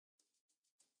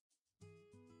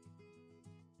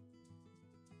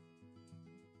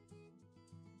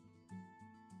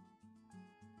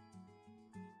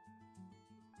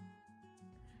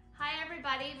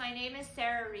everybody, my name is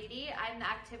Sarah Reedy. I'm the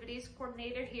activities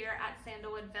coordinator here at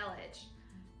Sandalwood Village.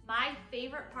 My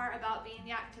favorite part about being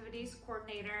the activities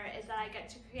coordinator is that I get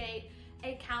to create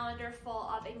a calendar full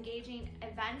of engaging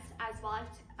events as well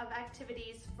as of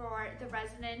activities for the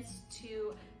residents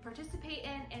to participate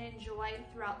in and enjoy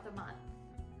throughout the month.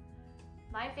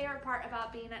 My favorite part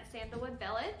about being at Sandalwood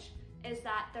Village is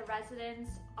that the residents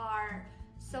are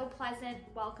so pleasant,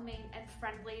 welcoming, and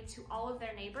friendly to all of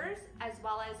their neighbors, as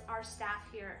well as our staff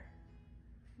here.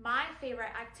 My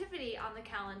favorite activity on the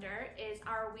calendar is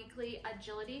our weekly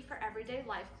Agility for Everyday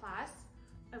Life class.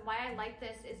 And why I like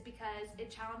this is because it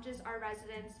challenges our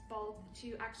residents both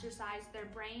to exercise their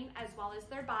brain as well as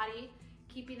their body,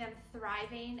 keeping them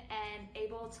thriving and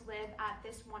able to live at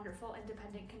this wonderful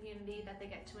independent community that they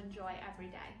get to enjoy every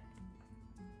day.